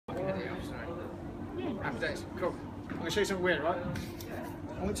Happy days. Cool. I'm going to show you something weird, right?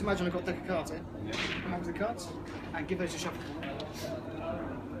 I want you to imagine I've got a deck of cards here. Yeah. Come over to the cards and give those a shuffle.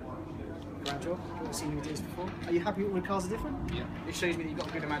 Grand job. I've seen you do this before. Are you happy with all the cards are different? Yeah. It shows me that you've got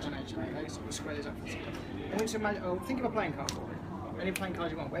a good imagination, okay? So we'll square these up for a second. I want you to imagine, think of a playing card for me. Any playing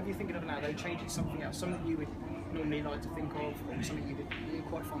card you want. Whatever you're thinking of now, though, change it to something else. Something you would normally like to think of, or something you're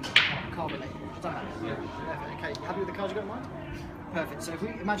quite fond of. Card related. I've done that. Yeah. Perfect. Okay, you happy with the cards you got in mind? Perfect. So if we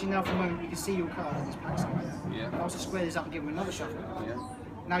imagine now for a moment you can see your card in this pack somewhere. Yeah. If I was to square this up and give them another shuffle. Yeah.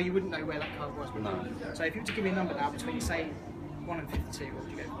 Now you wouldn't know where that card was. No. So if you were to give me a number now between say 1 and 52, what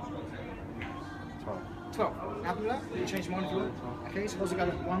would you go? 12. Happy with that? You change your mind if you want? Okay, so let's go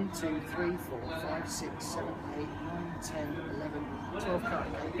 1, 2, 3, 4, 5, 6, 7, 8, 9, 10, 11, 12 cards.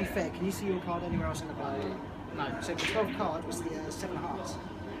 Okay, be fair, can you see your card anywhere else in the pack? No. So the 12th card was the 7 of hearts.